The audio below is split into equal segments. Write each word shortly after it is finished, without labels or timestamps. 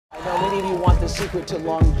Now, many of you want the secret to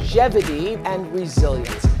longevity and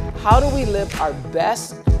resilience. How do we live our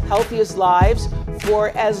best, healthiest lives for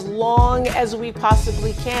as long as we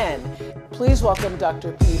possibly can? Please welcome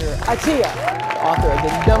Dr. Peter Attia, author of the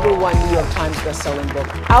 #1 New York Times bestselling book,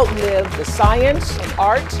 Outlive the Science and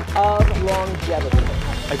Art of Longevity.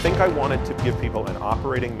 I think I wanted to give people an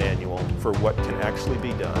operating manual for what can actually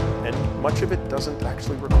be done, and much of it doesn't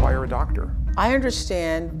actually require a doctor. I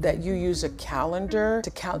understand that you use a calendar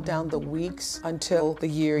to count down the weeks until the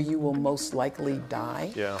year you will most likely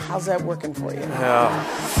die. Yeah. How's that working for you? Yeah.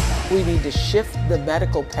 We need to shift the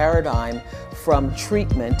medical paradigm from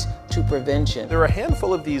treatment to prevention. There are a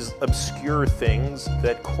handful of these obscure things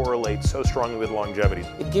that correlate so strongly with longevity.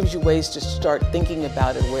 It gives you ways to start thinking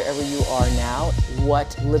about it wherever you are now,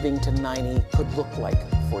 what living to 90 could look like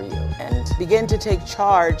for you, and begin to take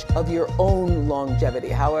charge of your own longevity,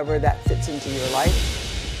 however that fits into your life.